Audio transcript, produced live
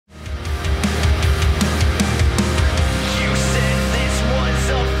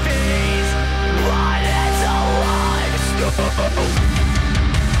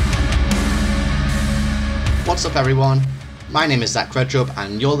What's up everyone? My name is REDRUP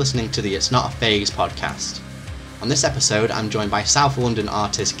and you're listening to the It's Not a Phase podcast. On this episode I'm joined by South London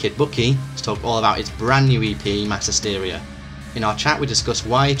artist Kid Bookie to talk all about his brand new EP, Mass Hysteria. In our chat we discuss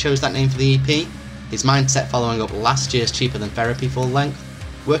why he chose that name for the EP, his mindset following up last year's Cheaper Than Therapy full length,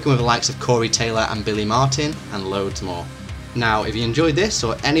 working with the likes of Corey Taylor and Billy Martin, and loads more. Now, if you enjoyed this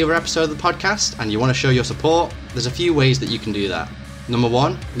or any other episode of the podcast and you want to show your support, there's a few ways that you can do that. Number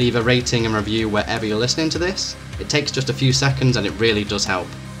one, leave a rating and review wherever you're listening to this. It takes just a few seconds and it really does help.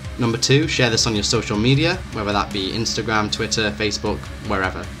 Number two, share this on your social media, whether that be Instagram, Twitter, Facebook,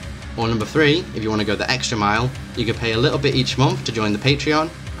 wherever. Or number three, if you want to go the extra mile, you can pay a little bit each month to join the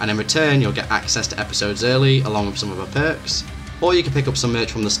Patreon, and in return you'll get access to episodes early along with some other perks. Or you can pick up some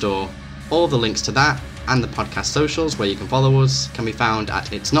merch from the store. All the links to that and the podcast socials where you can follow us can be found at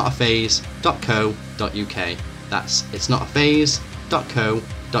itsnotaphase.co.uk. That's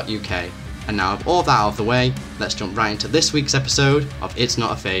itsnotaphase.co.uk. And now with all that out of the way, let's jump right into this week's episode of It's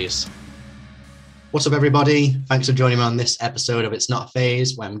Not a Phase. What's up everybody? Thanks for joining me on this episode of It's Not a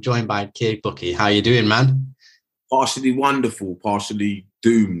Phase, where I'm joined by Kid Bookie. How you doing, man? Partially wonderful, partially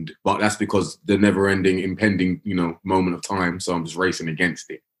doomed, but that's because the never-ending, impending, moment of time. So I'm just racing against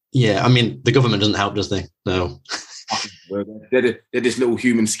it. Yeah, I mean, the government doesn't help, does they? No. They're just little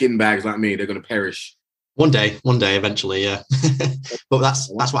human skin bags like me. They're going to perish. One day, eventually, yeah. But that's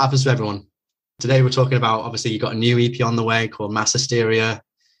what happens to everyone. Today we're talking about, obviously, you got a new EP on the way called Mass Hysteria.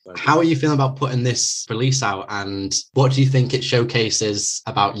 How are you feeling about putting this release out, and what do you think it showcases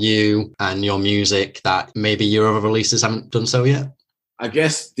about you and your music that maybe your other releases haven't done so yet? I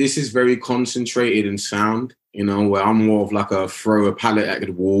guess this is very concentrated in sound, where I'm more of like throw a palette at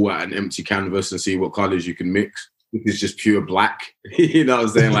the wall at an empty canvas and see what colors you can mix. This is just pure black. You know what I'm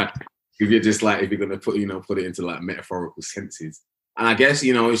saying? Like if you're gonna put it into like metaphorical senses. And I guess,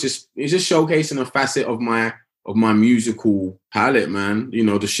 it's just showcasing a facet of my musical palette, man.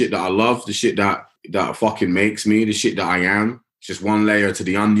 The shit that I love, the shit that fucking makes me, the shit that I am. It's just one layer to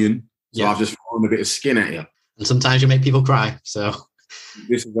the onion. So I've just thrown a bit of skin at you. And sometimes you make people cry, so...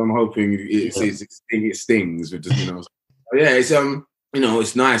 This is, I'm hoping it stings with just, Yeah, it's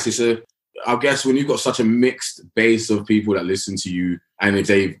it's nice. I guess when you've got such a mixed base of people that listen to you, and if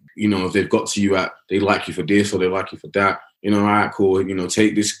they've got to you at, they like you for this or they like you for that, all right, cool,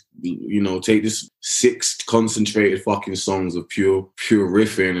 take this 6 concentrated fucking songs of pure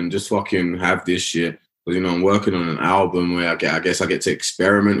riffing and just fucking have this shit. Because, I'm working on an album where I guess I get to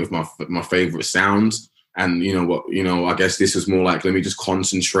experiment with my favorite sounds. And I guess this is more like, let me just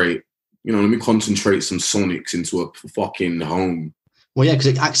concentrate, let me concentrate some sonics into a fucking home. Well, yeah, because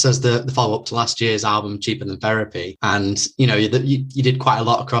it acts as the follow-up to last year's album, Cheaper Than Therapy. And, you did quite a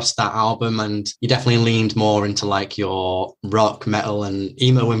lot across that album, and you definitely leaned more into like your rock, metal and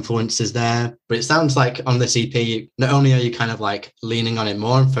emo influences there. But it sounds like on this EP, not only are you kind of like leaning on it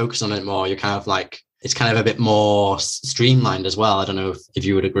more and focusing on it more, you're kind of like, it's kind of a bit more streamlined as well. I don't know if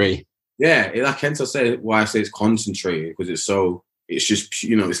you would agree. Yeah, hence I say why I say it's concentrated, because it's just,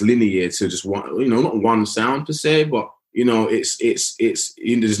 it's linear to just one, not one sound per se, but, it's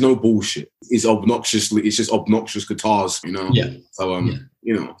there's no bullshit. It's just obnoxious guitars, Yeah. So,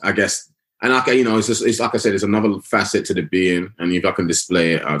 I guess, and like, it's like I said, it's another facet to the being, and if I can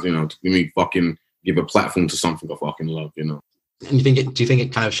display it, let me fucking give a platform to something I fucking love, And do you think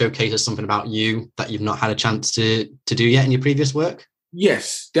it kind of showcases something about you that you've not had a chance to do yet in your previous work?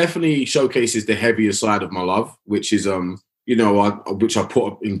 Yes, definitely showcases the heavier side of my love, which is, which I put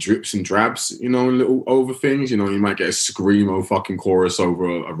up in drips and drabs, little over things. You might get a screamo fucking chorus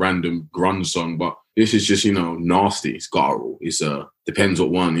over a random grunge song, but this is just, nasty. It's guttural. It's depends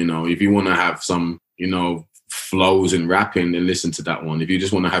what one, if you want to have some, flows and rapping, then listen to that one. If you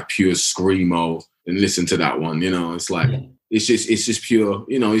just want to have pure screamo, then listen to that one. It's like, it's just pure,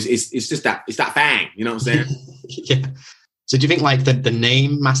 it's that bang, you know what I'm saying? Yeah. So do you think like the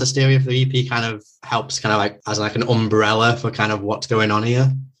name Mass Hysteria for the EP kind of helps kind of like as like an umbrella for kind of what's going on here?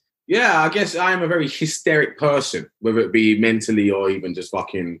 Yeah, I guess I am a very hysteric person, whether it be mentally or even just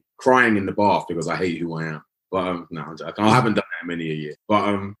fucking crying in the bath because I hate who I am. But no, I haven't done that many a year.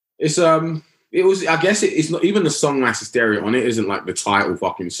 But it's not even the song Mass Hysteria on it isn't like the title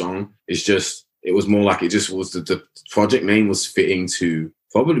fucking song. It's just, it was more like it just was the project name was fitting to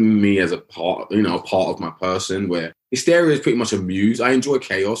probably me as a part of my person, where hysteria is pretty much a muse. I enjoy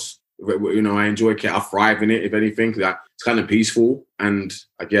chaos. I thrive in it, if anything. That it's kind of peaceful. And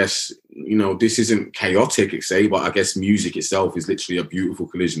I guess, this isn't chaotic, but I guess music itself is literally a beautiful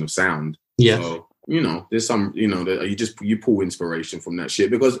collision of sound. Yeah. So there's some, that you pull inspiration from that shit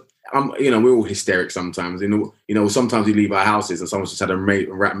because we're all hysteric sometimes. Sometimes we leave our houses and someone's just had a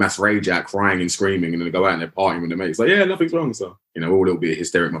mass rage out, crying and screaming, and then they go out and they're partying with their mates. Like, yeah, nothing's wrong. So, we're all a little bit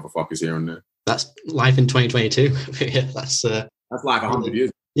hysteric motherfuckers here and there. That's life in 2022. Yeah, that's like 100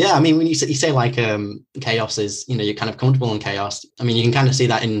 years. Yeah, I mean, when you say like chaos is, you're kind of comfortable in chaos. I mean, you can kind of see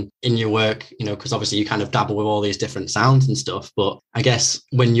that in your work, because obviously you kind of dabble with all these different sounds and stuff. But I guess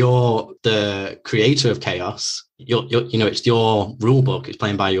when you're the creator of chaos, it's your rule book. It's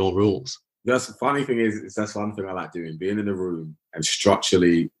playing by your rules. That's the funny thing is that's one thing I like doing, being in a room and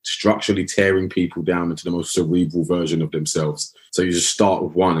structurally tearing people down into the most cerebral version of themselves. So you just start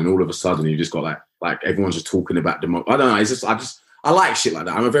with one, and all of a sudden you just got like everyone's just talking about the I don't know. It's just I like shit like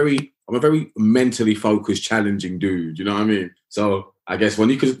that. I'm a very mentally focused, challenging dude. You know what I mean? So I guess when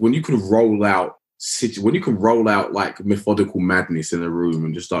you can roll out like methodical madness in a room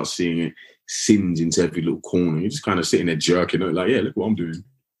and just start seeing it singe into every little corner, you're just kind of sitting there jerking it, like, yeah, look what I'm doing.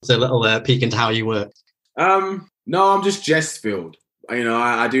 So a little peek into how you work. No, I'm just jest filled.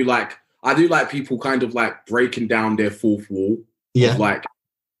 I do like people kind of like breaking down their fourth wall. Yeah. Of like,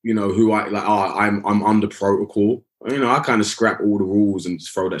 who I'm under protocol. I kind of scrap all the rules and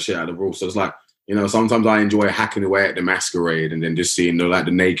just throw that shit out of the rules. So it's like, sometimes I enjoy hacking away at the masquerade and then just seeing the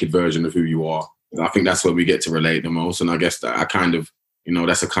naked version of who you are. I think that's where we get to relate the most. And I guess that I kind of,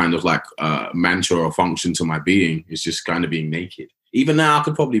 that's a kind of like mantra or function to my being. It's just kind of being naked. Even now I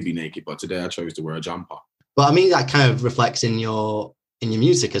could probably be naked, but today I chose to wear a jumper. But I mean, that kind of reflects in your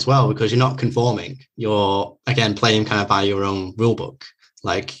music as well, because you're not conforming. You're, again, playing kind of by your own rule book.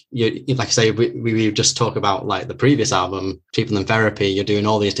 Like I say, we just talk about like the previous album, People in Therapy. You're doing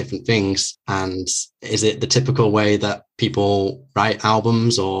all these different things, and is it the typical way that people write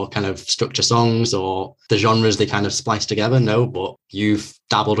albums or kind of structure songs, or the genres they kind of splice together? No, but you've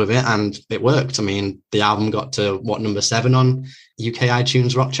dabbled with it and it worked. I mean, the album got to number 7 on UK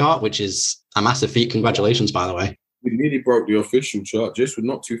iTunes Rock Chart, which is a massive feat. Congratulations, by the way. We nearly broke the official chart. Just we're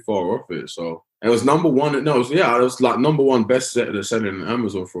not too far off it. So it was number one. No, it was like number one best seller selling on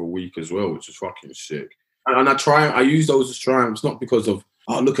Amazon for a week as well, which is fucking sick. And I use those as triumphs, not because of,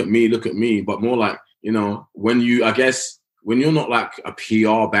 oh, look at me, but more like, when you're not like a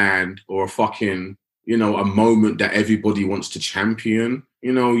PR band or a fucking, a moment that everybody wants to champion,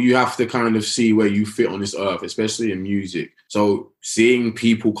 you have to kind of see where you fit on this earth, especially in music. So seeing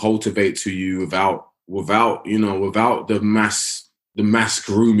people cultivate to you without the mass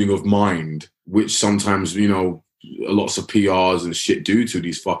grooming of mind, which sometimes, lots of PRs and shit do to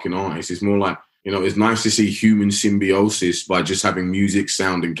these fucking artists. It's more like, it's nice to see human symbiosis by just having music,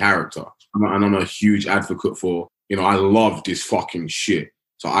 sound, and character. And I'm a huge advocate for, I love this fucking shit.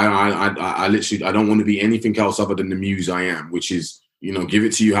 So I literally, I don't want to be anything else other than the muse I am, which is, give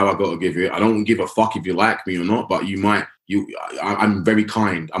it to you how I got to give it. I don't give a fuck if you like me or not, but I'm very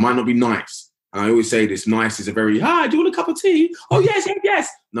kind. I might not be nice. And I always say this, nice is a very, hi, do you want a cup of tea? Oh, yes.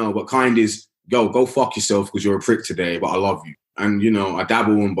 No, but kind is, go fuck yourself because you're a prick today, but I love you. And, I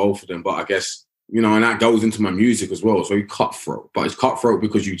dabble in both of them, but I guess, and that goes into my music as well. It's very cutthroat, but it's cutthroat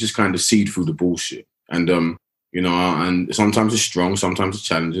because you just kind of seed through the bullshit. And, and sometimes it's strong, sometimes it's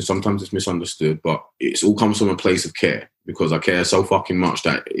challenging, sometimes it's misunderstood, but it all comes from a place of care because I care so fucking much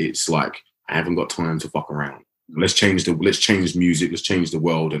that it's like, I haven't got time to fuck around. Let's change music, let's change the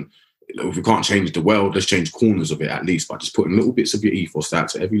world. And if we can't change the world, let's change corners of it at least by just putting little bits of your ethos out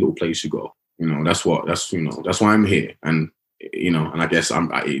to every little place you go. That's why I'm here. And, and I guess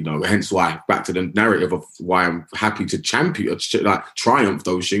hence why, back to the narrative of why I'm happy to champion, like triumph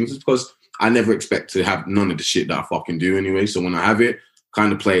those things, is because I never expect to have none of the shit that I fucking do anyway. So when I have it,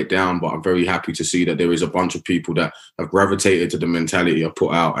 kind of play it down, but I'm very happy to see that there is a bunch of people that have gravitated to the mentality I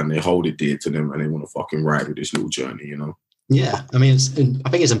put out and they hold it dear to them and they want to fucking ride with this little journey, Yeah, I mean, I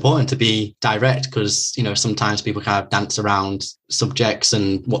think it's important to be direct because, sometimes people kind of dance around subjects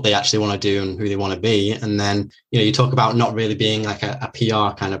and what they actually want to do and who they want to be. And then, you talk about not really being like a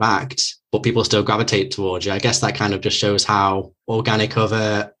PR kind of act, but people still gravitate towards you. I guess that kind of just shows how organic of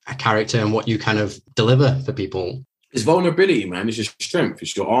a character and what you kind of deliver for people. It's vulnerability, man. It's your strength.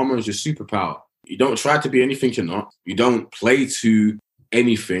 It's your armor. It's your superpower. You don't try to be anything you're not. You don't play to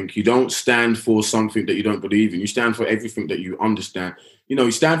anything. You don't stand for something that you don't believe in. You stand for everything that you understand.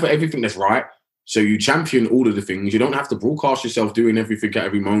 You stand for everything that's right. So you champion all of the things. You don't have to broadcast yourself doing everything at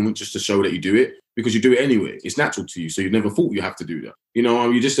every moment just to show that you do it, because you do it anyway. It's natural to you. So you never thought you have to do that.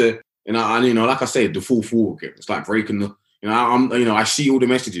 You just like I said, the full forward game. It's like breaking the. I see all the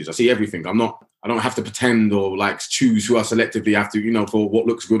messages. I see everything. I don't have to pretend or like choose who I selectively have to, for what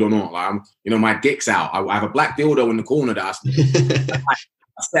looks good or not. Like my dick's out. I have a black dildo in the corner that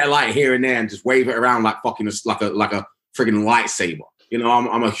set a light here and there and just wave it around like fucking like a friggin' lightsaber. You know,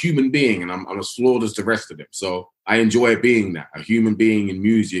 I'm a human being and I'm as flawed as the rest of them. So I enjoy being that, a human being in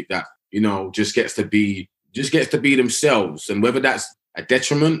music that, you know, just gets to be themselves. And whether that's a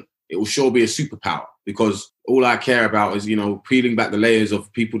detriment, it will sure be a superpower, because all I care about is, you know, peeling back the layers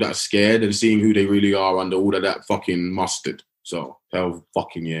of people that are scared and seeing who they really are under all of that fucking mustard. So hell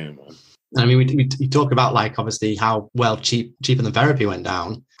fucking yeah, man. I mean, we talk about, like, obviously how well Cheaper Than Therapy went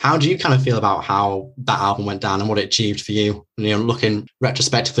down. How do you kind of feel about how that album went down and what it achieved for you? You know, looking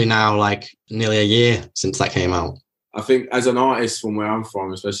retrospectively now, like nearly a year since that came out. I think as an artist from where I'm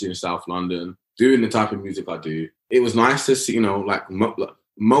from, especially in South London, doing the type of music I do, it was nice to see, you know, like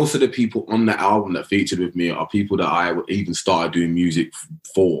most of the people on the album that featured with me are people that I even started doing music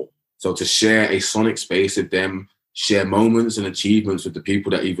for. So to share a sonic space with them, share moments and achievements with the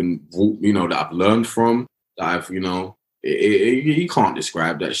people that even, you know, that I've learned from, that I've, you know, you can't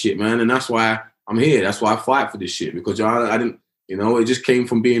describe that shit, man. And that's why I'm here. That's why I fight for this shit, because I didn't, you know, it just came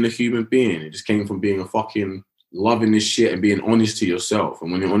from being a human being. It just came from being a fucking loving this shit and being honest to yourself. And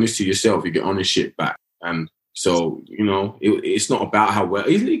when you're honest to yourself, you get honest shit back. And so, you know, it's not about how well,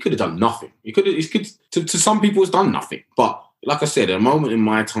 he could have done nothing. To some people, it's done nothing. But like I said, a moment in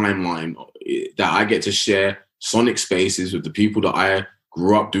my timeline that I get to share sonic spaces with the people that I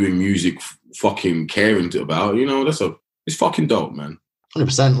grew up doing music fucking caring about, you know, it's fucking dope, man.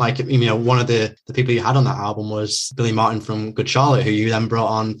 100%. Like, you know, one of the people you had on that album was Billy Martin from Good Charlotte, who you then brought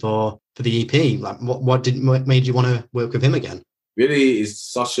on for the EP. Like, what made you want to work with him again?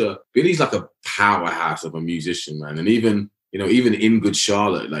 Billy's like a powerhouse of a musician, man. And even in Good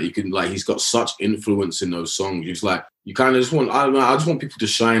Charlotte, like he's got such influence in those songs. It's like, you kind of just want, I don't know, I just want people to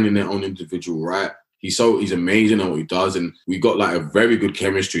shine in their own individual right. He's amazing at what he does, and we got like a very good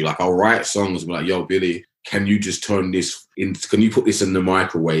chemistry. Like, I'll write songs and be like, yo, Billy, can you just turn this in? Can you put this in the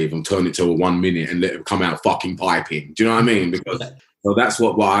microwave and turn it to 1 minute and let it come out fucking piping? Do you know what I mean? Because so that's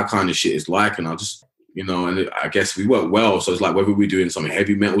what our kind of shit is like, and I just, you know, and I guess we work well. So it's like, whether we're doing some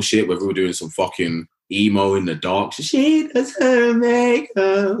heavy metal shit, whether we're doing some fucking emo in the dark, she does her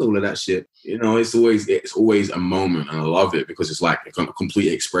makeup, all of that shit. You know, it's always a moment, and I love it because it's like a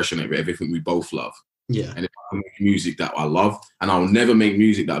complete expression of everything we both love. Yeah. And if I make music that I love, and I'll never make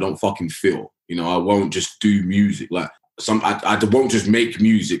music that I don't fucking feel. You know, I won't just do music. Like, I won't just make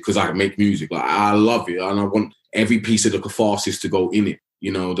music because I can make music. Like, I love it, and I want every piece of the catharsis to go in it.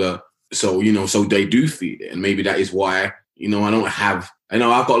 You know, so they do feel it, and maybe that is why, you know, I don't have. I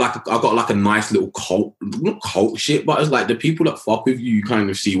know I've got like a nice little cult, not cult shit, but it's like the people that fuck with you, you kind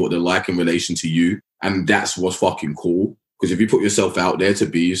of see what they're like in relation to you, and that's what's fucking cool. Because if you put yourself out there to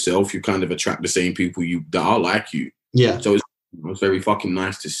be yourself, you kind of attract the same people that are like you. Yeah. So it's very fucking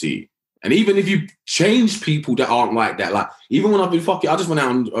nice to see. And even if you change people that aren't like that, like even when I've been fucking, I just went out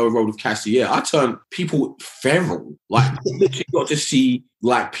on a road with Cassie, I turned people feral. Like, you got to see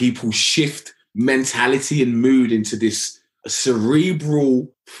like people shift mentality and mood into this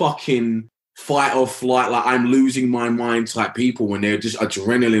cerebral fucking fight or flight, like I'm losing my mind type people when they're just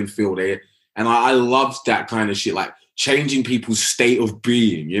adrenaline filled. And I loved that kind of shit, like changing people's state of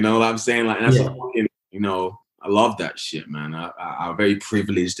being, you know what I'm saying? Like, and that's fucking, you know, I love that shit, man. I'm very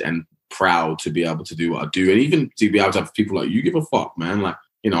privileged and proud to be able to do what I do, and even to be able to have people like you give a fuck, man. Like,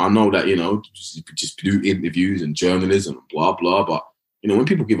 you know, I know that, you know, just do interviews and journalism and blah blah, but you know, when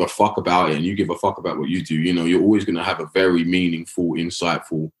people give a fuck about it and you give a fuck about what you do, you know, you're always going to have a very meaningful,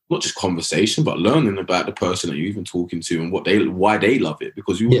 insightful, not just conversation, but learning about the person that you're even talking to and why they love it,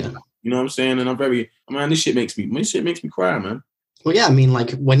 because you know what I'm saying. And this shit makes me cry, man. Well, yeah, I mean,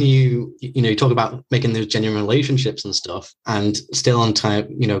 like when you talk about making those genuine relationships and stuff, and still on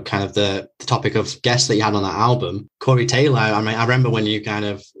time, you know, kind of the topic of guests that you had on that album, Corey Taylor. I mean, I remember when you kind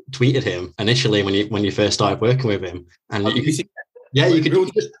of tweeted him initially when you first started working with him, and you could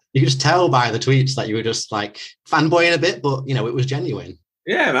just tell by the tweets that you were just like fanboying a bit, but you know, it was genuine.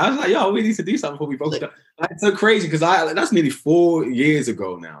 Yeah, man. I was like, yo, we need to do something before we both go. Like, it's so crazy because that's nearly 4 years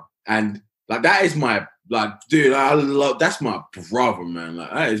ago now, and like that is my. Like, dude, that's my brother, man.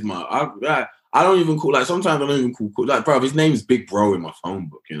 Like, that is I don't even call, like, sometimes I don't even call, like, bro, his name's Big Bro in my phone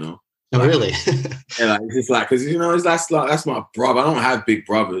book, you know? Oh, like, really? Yeah, like, it's just like, because, you know, that's my brother. I don't have big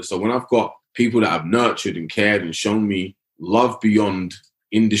brothers. So when I've got people that I've nurtured and cared and shown me love beyond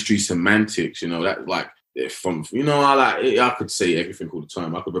industry semantics, you know, that, like, from, you know, I could say everything all the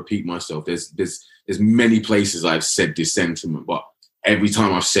time. I could repeat myself. There's many places I've said this sentiment, but every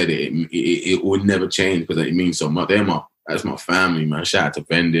time I've said it would never change because it means so much. That's my family, man. Shout out to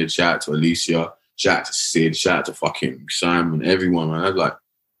Vended, shout out to Alicia, shout out to Sid, shout out to fucking Simon, everyone, man.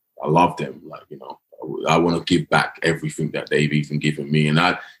 I love them. Like, you know, I want to give back everything that they've even given me. And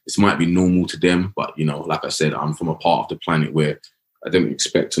this might be normal to them, but, you know, like I said, I'm from a part of the planet where I don't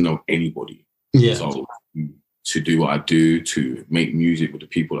expect to know anybody. Yeah. So to do what I do, to make music with the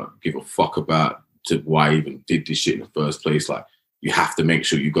people that I give a fuck about, to why I even did this shit in the first place, like, you have to make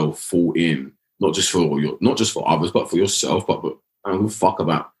sure you go full in, not just for others, but for yourself. But I don't give a fuck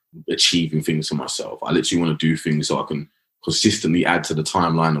about achieving things for myself. I literally want to do things so I can consistently add to the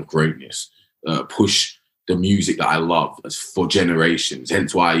timeline of greatness, push the music that I love for generations.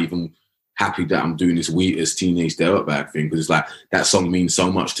 Hence why I even happy that I'm doing this Wheatus Teenage Dirtbag thing, because it's like that song means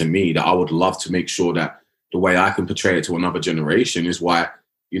so much to me that I would love to make sure that the way I can portray it to another generation is why,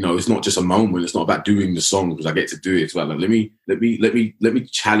 you know, it's not just a moment. It's not about doing the song because I get to do it. It's about, like, let me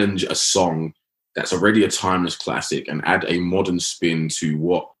challenge a song that's already a timeless classic and add a modern spin to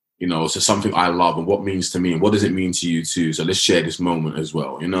what, you know, so something I love and what means to me and what does it mean to you too. So let's share this moment as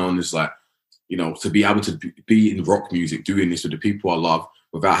well, you know. And it's like, you know, to be able to be in rock music, doing this with the people I love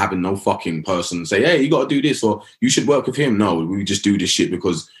without having no fucking person say, hey, you got to do this or you should work with him. No, we just do this shit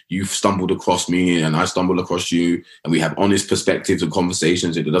because you've stumbled across me and I stumbled across you, and we have honest perspectives and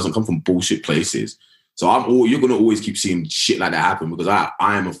conversations. It doesn't come from bullshit places. So you're going to always keep seeing shit like that happen because I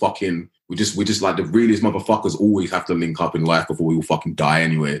am a fucking, we're just like the realest motherfuckers always have to link up in life before we all fucking die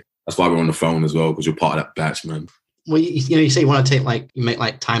anyway. That's why we're on the phone as well, because you're part of that batch, man. Well, you know, you say you want to you make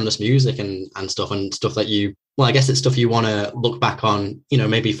like timeless music and stuff that you, well, I guess it's stuff you want to look back on, you know,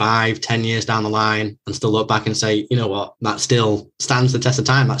 maybe 5-10 years down the line and still look back and say, you know what, that still stands the test of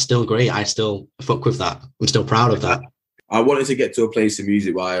time. That's still great. I still fuck with that. I'm still proud of that. I wanted to get to a place in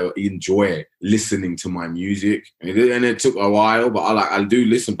music where I enjoy listening to my music. And it took a while, but I do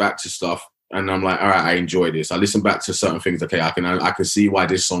listen back to stuff. And I'm like, all right, I enjoy this. I listen back to certain things. Okay, I can see why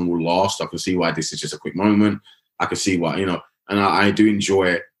this song will last. I can see why this is just a quick moment. I can see why, you know, and I do enjoy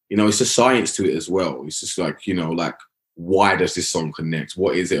it. You know, it's a science to it as well. It's just like, you know, like, why does this song connect?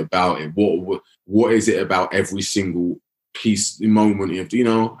 What is it about it? What is it about every single piece, moment, you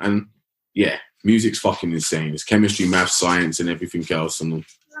know? And yeah, music's fucking insane. It's chemistry, math, science, and everything else. And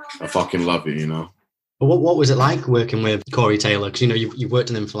I fucking love it, you know? But what was it like working with Corey Taylor? Because, you know, you've worked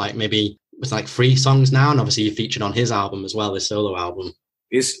with him for like maybe it's like 3 songs now, and obviously you featured on his album as well, his solo album.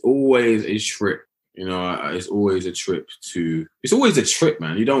 It's always a trip, you know. It's always a trip,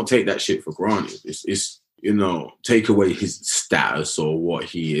 man. You don't take that shit for granted. It's you know, take away his status or what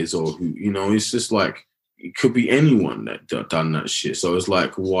he is or who, you know. It's just like it could be anyone that done that shit. So it's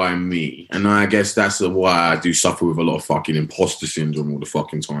like, why me? And I guess that's why I do suffer with a lot of fucking imposter syndrome all the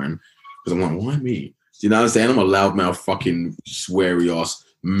fucking time, because I'm like, why me? You know what I'm saying? I'm a loudmouth, fucking sweary ass,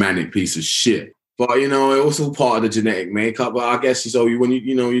 manic piece of shit. But, you know, it's also part of the genetic makeup. But I guess, so when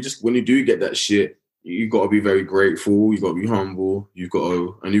you do get that shit, you got to be very grateful. You got to be humble. You got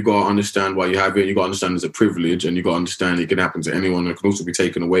to understand why you have it. You got to understand it's a privilege, and you got to understand it can happen to anyone. It can also be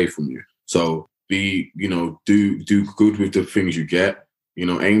taken away from you. So do good with the things you get. You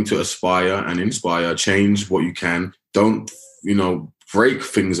know, aim to aspire and inspire. Change what you can. Don't, you know, break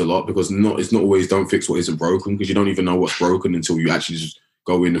things a lot, because it's not always don't fix what isn't broken, because you don't even know what's broken until you actually just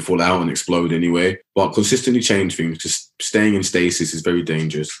go in and fall out and explode anyway. But consistently change things, because staying in stasis is very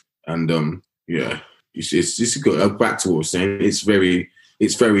dangerous. And yeah, it's good. Back to what I was saying, it's very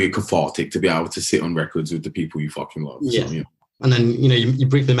cathartic to be able to sit on records with the people you fucking love. Yeah. So, yeah. And then, you know, you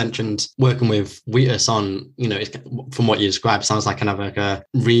briefly mentioned working with Wheatus on, you know, from what you described, sounds like kind of like a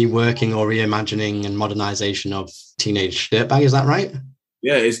reworking or reimagining and modernization of Teenage Dirtbag. Is that right?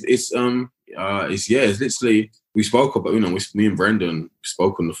 Yeah, it's literally, we spoke about, you know, me and Brendan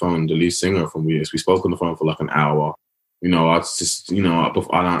spoke on the phone, the lead singer from Wheatus. We spoke on the phone for like an hour. You know, I was just, you know,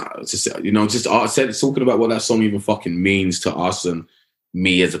 I said talking about what that song even fucking means to us and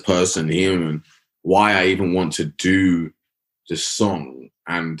me as a person, him, and why I even want to do the song.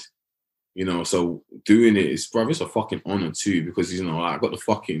 And, you know, so doing it is, bro, it's a fucking honor too, because, you know,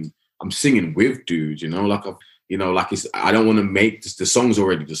 I'm singing with dudes, you know, I don't want to make this, the song's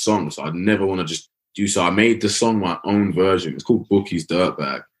already the song, so I'd never want to just do, so I made the song my own version. It's called Bookie's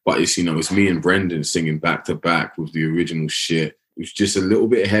Dirtbag, but it's, you know, it's me and Brendan singing back to back with the original shit. It's just a little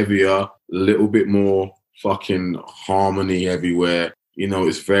bit heavier, a little bit more fucking harmony everywhere. You know,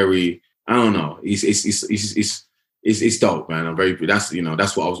 it's very, I don't know, it's dope, man. I'm very, that's, you know,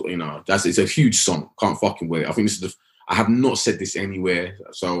 that's what I was, you know, it's a huge song. Can't fucking wait. I think this is I have not said this anywhere,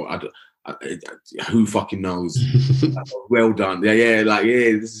 so who fucking knows? Well done. Yeah,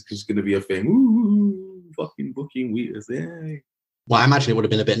 this is just going to be a thing. Ooh, fucking booking Wheatus, yeah. Well, I imagine it would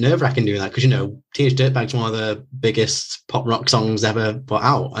have been a bit nerve-wracking doing that, because, you know, Teenage Dirtbag's one of the biggest pop rock songs ever put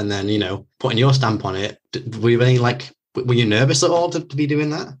out, and then, you know, putting your stamp on it. Were you nervous at all to be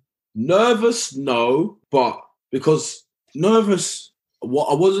doing that? Nervous, no, but because nervous, I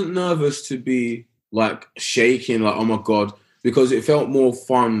wasn't nervous to be like shaking, like, oh my God, because it felt more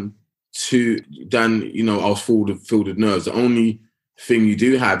fun than, I was filled with nerves. The only thing you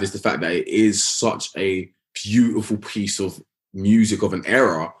do have is the fact that it is such a beautiful piece of music of an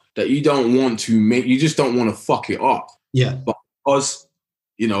era that you just don't want to fuck it up. Yeah. But because,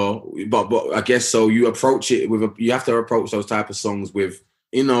 but I guess so you approach it you have to approach those type of songs with,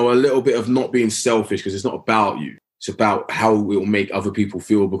 a little bit of not being selfish, because it's not about you. It's about how it will make other people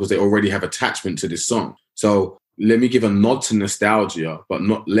feel because they already have attachment to this song. So let me give a nod to nostalgia, but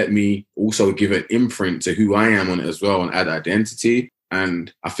not let me also give an imprint to who I am on it as well and add identity.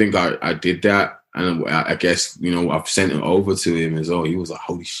 And I think I did that. And I guess, I've sent it over to him as well. He was like,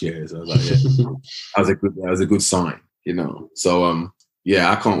 holy shit. So I was like, yeah, that was a good sign, So,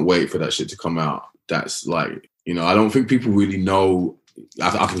 yeah, I can't wait for that shit to come out. That's like, I don't think people really know. We've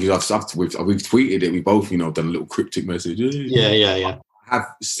tweeted it. We both, done a little cryptic message. Yeah. I have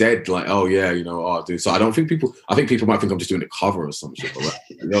said like, oh yeah, dude. So I think people might think I'm just doing a cover or some shit. But like,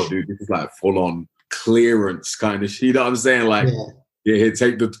 yo, dude, this is like full on clearance kind of shit. You know what I'm saying? Like, here,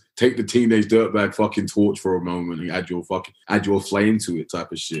 take the Teenage Dirtbag fucking torch for a moment and add your flame to it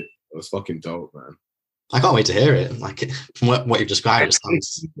type of shit. It was fucking dope, man. I can't wait to hear it. Like, from what you've described, it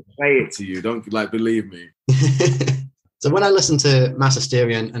sounds. Play it to you. Don't believe me. So when I listen to Mass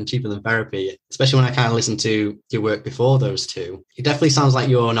Hysteria and Cheaper Than Therapy, especially when I kind of listen to your work before those two, it definitely sounds like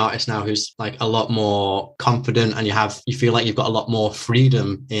you're an artist now who's like a lot more confident, and you feel like you've got a lot more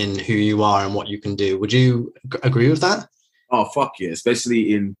freedom in who you are and what you can do. Would you agree with that? Oh, fuck yeah.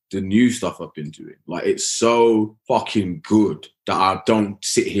 Especially in the new stuff I've been doing. Like, it's so fucking good that I don't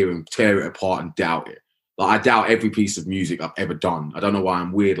sit here and tear it apart and doubt it. Like, I doubt every piece of music I've ever done. I don't know why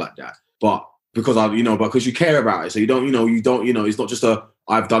I'm weird like that. But because because you care about it. So you don't, it's not just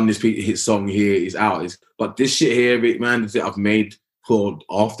I've done this hit song here, it's out. But this shit here, man, that I've made for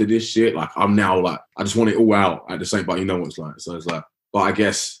after this shit, like, I'm now like, I just want it all out at the same, but you know what it's like. So it's like, but I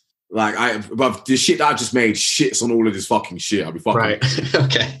guess, like, but the shit that I just made shits on all of this fucking shit. I'll be fucking right.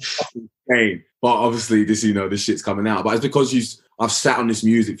 Okay. Fucking pain. But obviously this, this shit's coming out. But it's because I've sat on this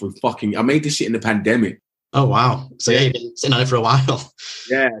music for I made this shit in the pandemic. Oh, wow. So yeah, you've been sitting on it for a while.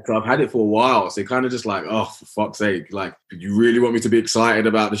 Yeah, so I've had it for a while. So kind of just like, oh, for fuck's sake. Like, you really want me to be excited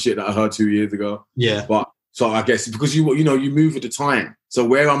about the shit that I heard 2 years ago? Yeah. But so I guess because you move with the time. So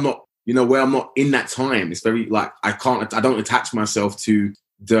where I'm not in that time, it's very like, I don't attach myself to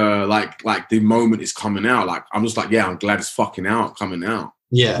the like the moment it's coming out. Like, I'm just like, yeah, I'm glad it's fucking coming out.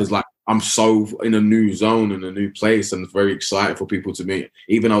 Yeah. Because like, I'm so in a new zone, in a new place, and very excited for people to meet.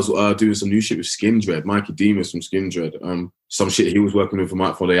 Even I was doing some new shit with Skin Dread, Mikey Demas from Skin Dread. Some shit he was working with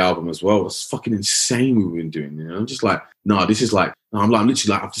for the album as well. It's fucking insane we've been doing. I'm just like, this is like, I'm literally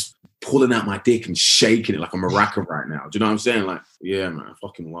like, I'm just pulling out my dick and shaking it like a maraca right now. Do you know what I'm saying? Like, yeah, man, I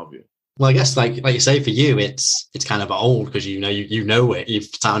fucking love you. Well, I guess like you say, for you, it's kind of old because you know it. You've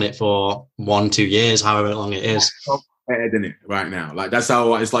sat on it for 1-2 years, however long it is. Better than it right now. Like, that's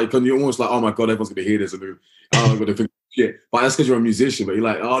how it's like, you're almost like, oh my God, everyone's gonna hear this and I'm gonna think shit. But that's because you're a musician. But you're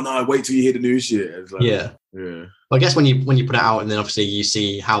like, oh no, wait till you hear the new shit. It's like, yeah. Well, I guess when you put it out and then obviously you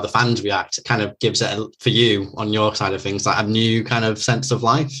see how the fans react, it kind of gives it for you on your side of things like a new kind of sense of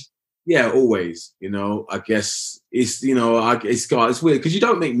life. Yeah, always. I guess it's it's weird because you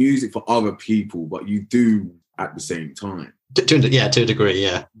don't make music for other people, but you do at the same time. To a degree,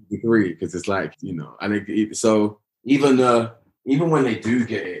 yeah. Because it's like, and so even when they do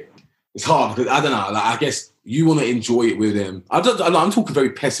get it, it's hard because I don't know. Like, I guess you want to enjoy it with them. I'm talking very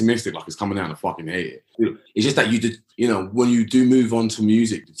pessimistic, like it's coming out and fucking hate it. It's just that you did, when you do move on to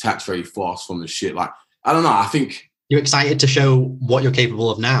music, detach very fast from the shit. Like, I don't know. I think you're excited to show what you're capable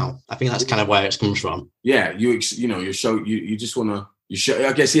of now. I think that's kind of where it comes from. Yeah, you just want to.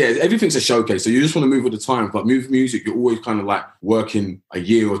 I guess, yeah, everything's a showcase. So you just want to move with the time. But music, you're always kind of like working a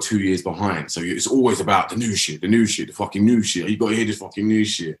year or 2 years behind. So it's always about the new shit, the fucking new shit. You got to hear this fucking new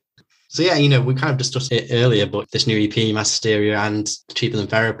shit. So yeah, we kind of discussed it earlier, but this new EP, Mass Hysteria and Cheaper Than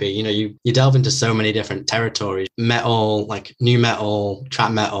Therapy, you delve into so many different territories. Metal, like new metal,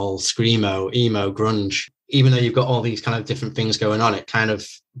 trap metal, screamo, emo, grunge. Even though you've got all these kind of different things going on, it kind of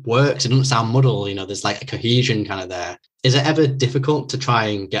works. It doesn't sound muddled, there's like a cohesion kind of there. Is it ever difficult to try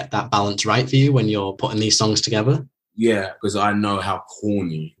and get that balance right for you when you're putting these songs together? Yeah, because I know how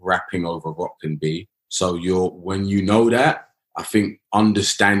corny rapping over rock can be. So when you know that, I think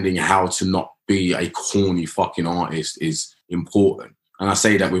understanding how to not be a corny fucking artist is important. And I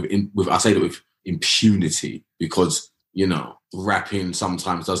say that with impunity because, rapping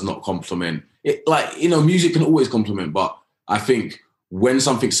sometimes does not compliment it. Like, music can always compliment, but I think when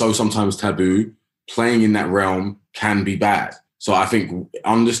something's so sometimes taboo, playing in that realm can be bad. So I think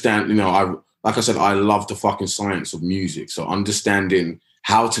like I said, I love the fucking science of music. So understanding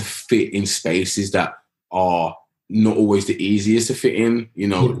how to fit in spaces that are not always the easiest to fit in,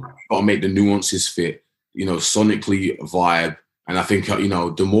 you've got to make the nuances fit, sonically vibe. And I think,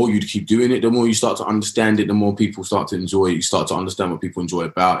 the more you keep doing it, the more you start to understand it, the more people start to enjoy it. You start to understand what people enjoy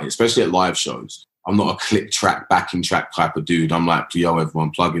about it, especially at live shows. I'm not a click track, backing track type of dude. I'm like, yo, everyone,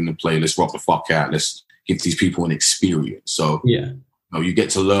 plug in the play. Let's rock the fuck out. Let's give these people an experience. So, you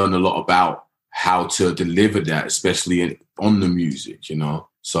get to learn a lot about how to deliver that, especially on the music,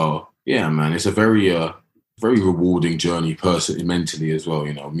 So, yeah, man, it's a very rewarding journey personally, mentally as well.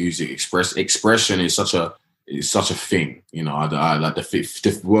 Music expression is such a thing. I like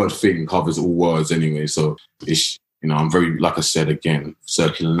the word thing covers all words anyway. So it's, I'm very, like I said, again,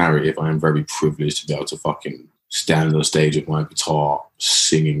 circular narrative. I am very privileged to be able to fucking stand on the stage with my guitar,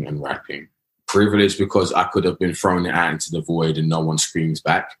 singing and rapping. Privileged because I could have been throwing it out into the void and no one screams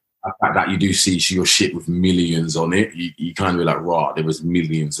back. The fact that you do see your shit with millions on it, you kind of be like, raw, there was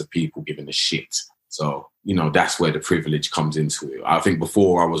millions of people giving a shit. So, that's where the privilege comes into it. I think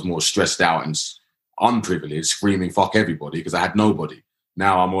before I was more stressed out and unprivileged, screaming fuck everybody because I had nobody.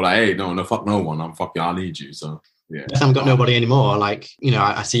 Now I'm all like, hey, no, fuck no one. I need you. So, yeah. I haven't got nobody anymore. Like,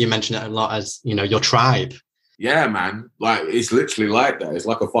 I see you mention it a lot as, your tribe. Yeah, man. Like, it's literally like that. It's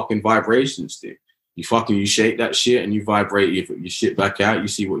like a fucking vibration stick. You shake that shit and you vibrate your shit back out. You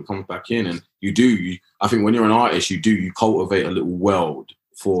see what comes back in. And I think when you're an artist, you cultivate a little world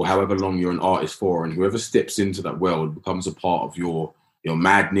for however long you're an artist for. And whoever steps into that world becomes a part of your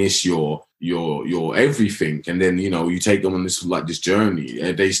madness, your everything. And then, you take them on this journey.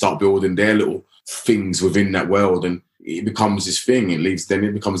 And they start building their little things within that world. And it becomes this thing. Then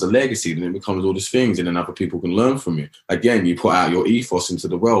it becomes a legacy. Then it becomes all these things. And then other people can learn from it. Again, you put out your ethos into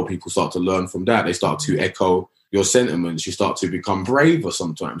the world. People start to learn from that. They start to echo your sentiments. You start to become braver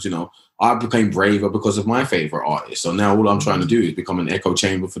sometimes. I became braver because of my favorite artist. So now all I'm trying to do is become an echo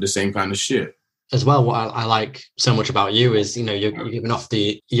chamber for the same kind of shit. As well, what I like so much about you is, you're giving off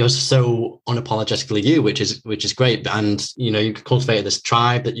you're so unapologetically you, which is great. And, you cultivate this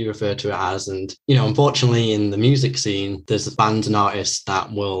tribe that you refer to it as. And, unfortunately in the music scene, there's bands and artists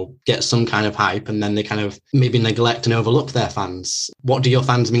that will get some kind of hype and then they kind of maybe neglect and overlook their fans. What do your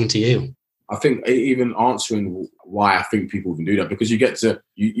fans mean to you? I think even answering why I think people can do that, because you get to,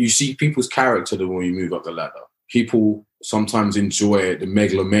 you see people's character the more you move up the ladder. People sometimes enjoy the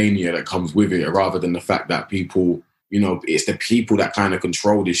megalomania that comes with it rather than the fact that people, it's the people that kind of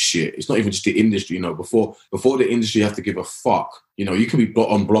control this shit. It's not even just the industry, before the industry have to give a fuck. You can be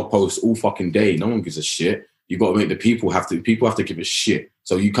on blog posts all fucking day. No one gives a shit. You got to make people have to give a shit.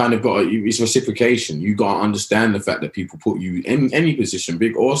 So you kind of got to, it's reciprocation. You got to understand the fact that people put you in any position,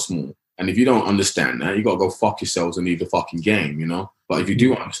 big or small. And if you don't understand that, you got to go fuck yourselves and leave the fucking game, But if you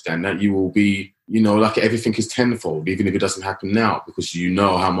do understand that, you will be, like everything is tenfold, even if it doesn't happen now, because you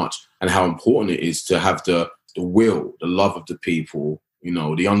know how much and how important it is to have the will, the love of the people,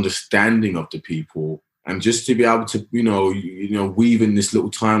 the understanding of the people, and just to be able to, weave in this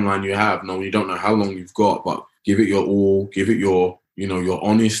little timeline you have. No, you don't know how long you've got, but give it your all, give it your, your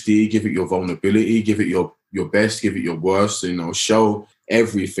honesty, give it your vulnerability, give it your best, give it your worst, show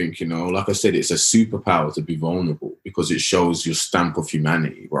everything, like I said, it's a superpower to be vulnerable because it shows your stamp of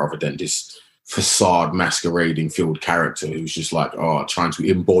humanity rather than this facade masquerading field character who's just like, trying to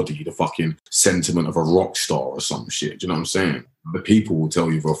embody the fucking sentiment of a rock star or some shit. Do you know what I'm saying? The people will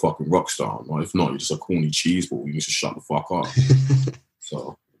tell you you're a fucking rock star. Well, if not, you're just a corny cheeseball. You need to shut the fuck up.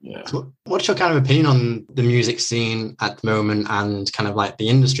 So, yeah. So what's your kind of opinion on the music scene at the moment and kind of like the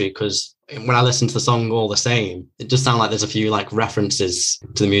industry? Because when I listen to the song All the Same, it does sound like there's a few like references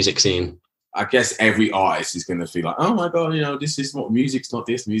to the music scene. I guess every artist is going to feel like, oh my God, this is what music's not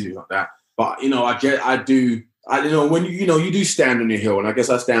this, music's not that. But, when you do stand on your hill, and I guess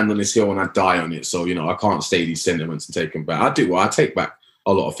I stand on this hill and I die on it. So, I can't stay these sentiments and take them back. I take back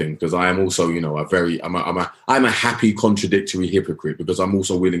a lot of things because I am also, I'm a happy contradictory hypocrite because I'm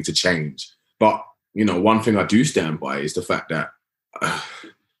also willing to change. But, one thing I do stand by is the fact that,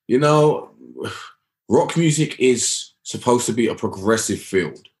 rock music is supposed to be a progressive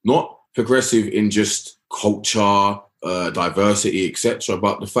field, not progressive in just culture, diversity, etc.,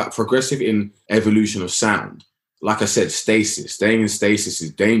 but the fact progressive in evolution of sound. Like I said, stasis. Staying in stasis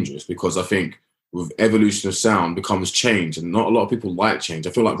is dangerous because I think with evolution of sound becomes change, and not a lot of people like change. I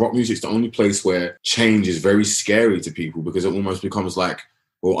feel like rock music is the only place where change is very scary to people because it almost becomes like,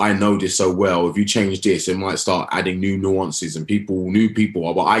 well, I know this so well. If you change this, it might start adding new nuances and new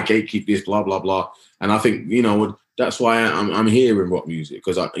people, but I gatekeep this, blah, blah, blah. And I think, That's why I'm here in rock music,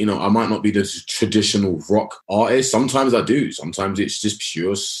 because I might not be the traditional rock artist. Sometimes I do. Sometimes it's just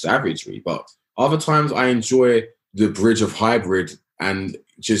pure savagery. But other times I enjoy the bridge of hybrid and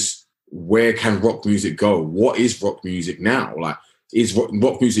just where can rock music go? What is rock music now? Like,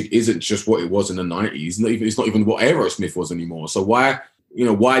 rock music isn't just what it was in the 90s. It's not even what Aerosmith was anymore. So why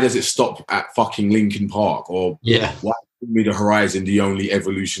does it stop at fucking Linkin Park? Or why Bring Me the Horizon the only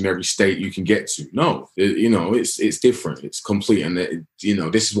evolutionary state you can get to? No, it's different. It's complete. And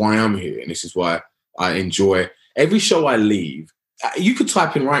this is why I'm here. And this is why I enjoy every show I leave. You could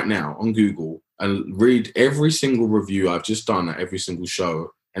type in right now on Google and read every single review I've just done at every single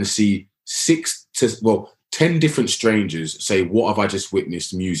show and see 10 different strangers say, what have I just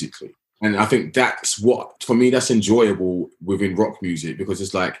witnessed musically? And I think that's what, for me, that's enjoyable within rock music, because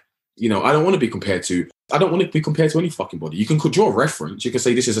it's like, I don't want to be compared to any fucking body. You can draw a reference. You can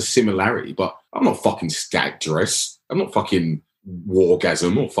say this is a similarity, but I'm not fucking Skag Dress. I'm not fucking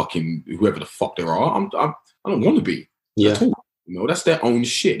Wargasm or fucking whoever the fuck there are. I don't want to be at all. That's their own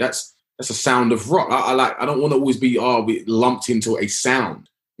shit. That's a sound of rock. I don't want to always be lumped into a sound.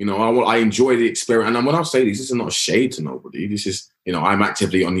 I enjoy the experience. And when I say this is not a shade to nobody. This is, I'm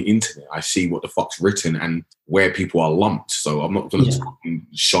actively on the internet. I see what the fuck's written and where people are lumped. So I'm not going to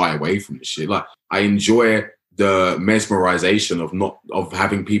shy away from this shit. Like, I enjoy the mesmerization of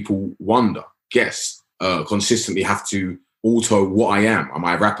having people wonder, guess, consistently have to alter what I am. Am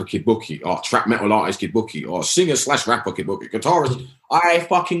I rapper Kid Bookie, or trap metal artist Kid Bookie, or singer/rapper Kid Bookie, guitarist? I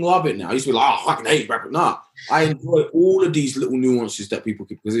fucking love it now. I used to be like, I fucking hate rapper. Nah, I enjoy all of these little nuances that people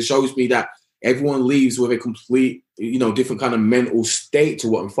keep, because it shows me that everyone leaves with a complete, different kind of mental state to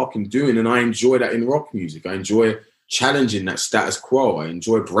what I'm fucking doing. And I enjoy that in rock music. I enjoy challenging that status quo. I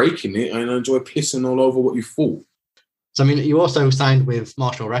enjoy breaking it, and I enjoy pissing all over what you thought. So, you also signed with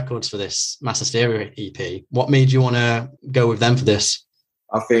Marshall Records for this Mass Hysteria EP. What made you want to go with them for this?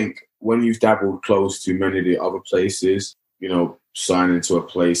 I think when you've dabbled close to many of the other places, signing to a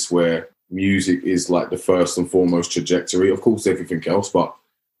place where music is like the first and foremost trajectory, of course, everything else, but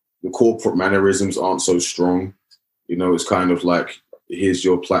the corporate mannerisms aren't so strong. It's kind of like, here's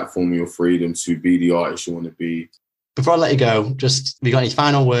your platform, your freedom to be the artist you want to be. Before I let you go, have you got any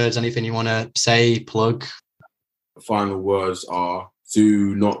final words, anything you want to say, plug? The final words are,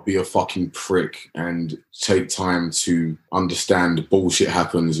 do not be a fucking prick and take time to understand bullshit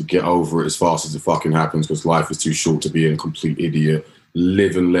happens and get over it as fast as it fucking happens, because life is too short to be a complete idiot.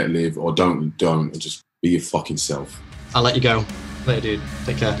 Live and let live, or don't, and just be your fucking self. I'll let you go. Later, dude.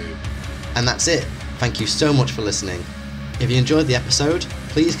 Take care. And that's it. Thank you so much for listening. If you enjoyed the episode,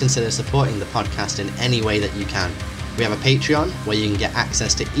 please consider supporting the podcast in any way that you can. We have a Patreon where you can get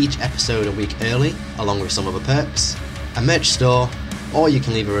access to each episode a week early, along with some other perks, a merch store, or you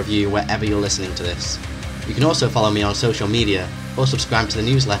can leave a review wherever you're listening to this. You can also follow me on social media or subscribe to the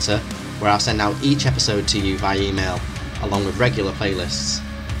newsletter, where I'll send out each episode to you via email, along with regular playlists.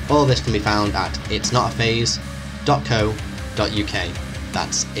 All of this can be found at itsnotaphase.co.uk.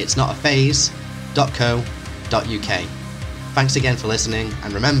 That's itsnotaphase.co.uk. Thanks again for listening,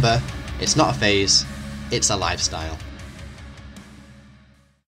 and remember, it's not a phase, it's a lifestyle.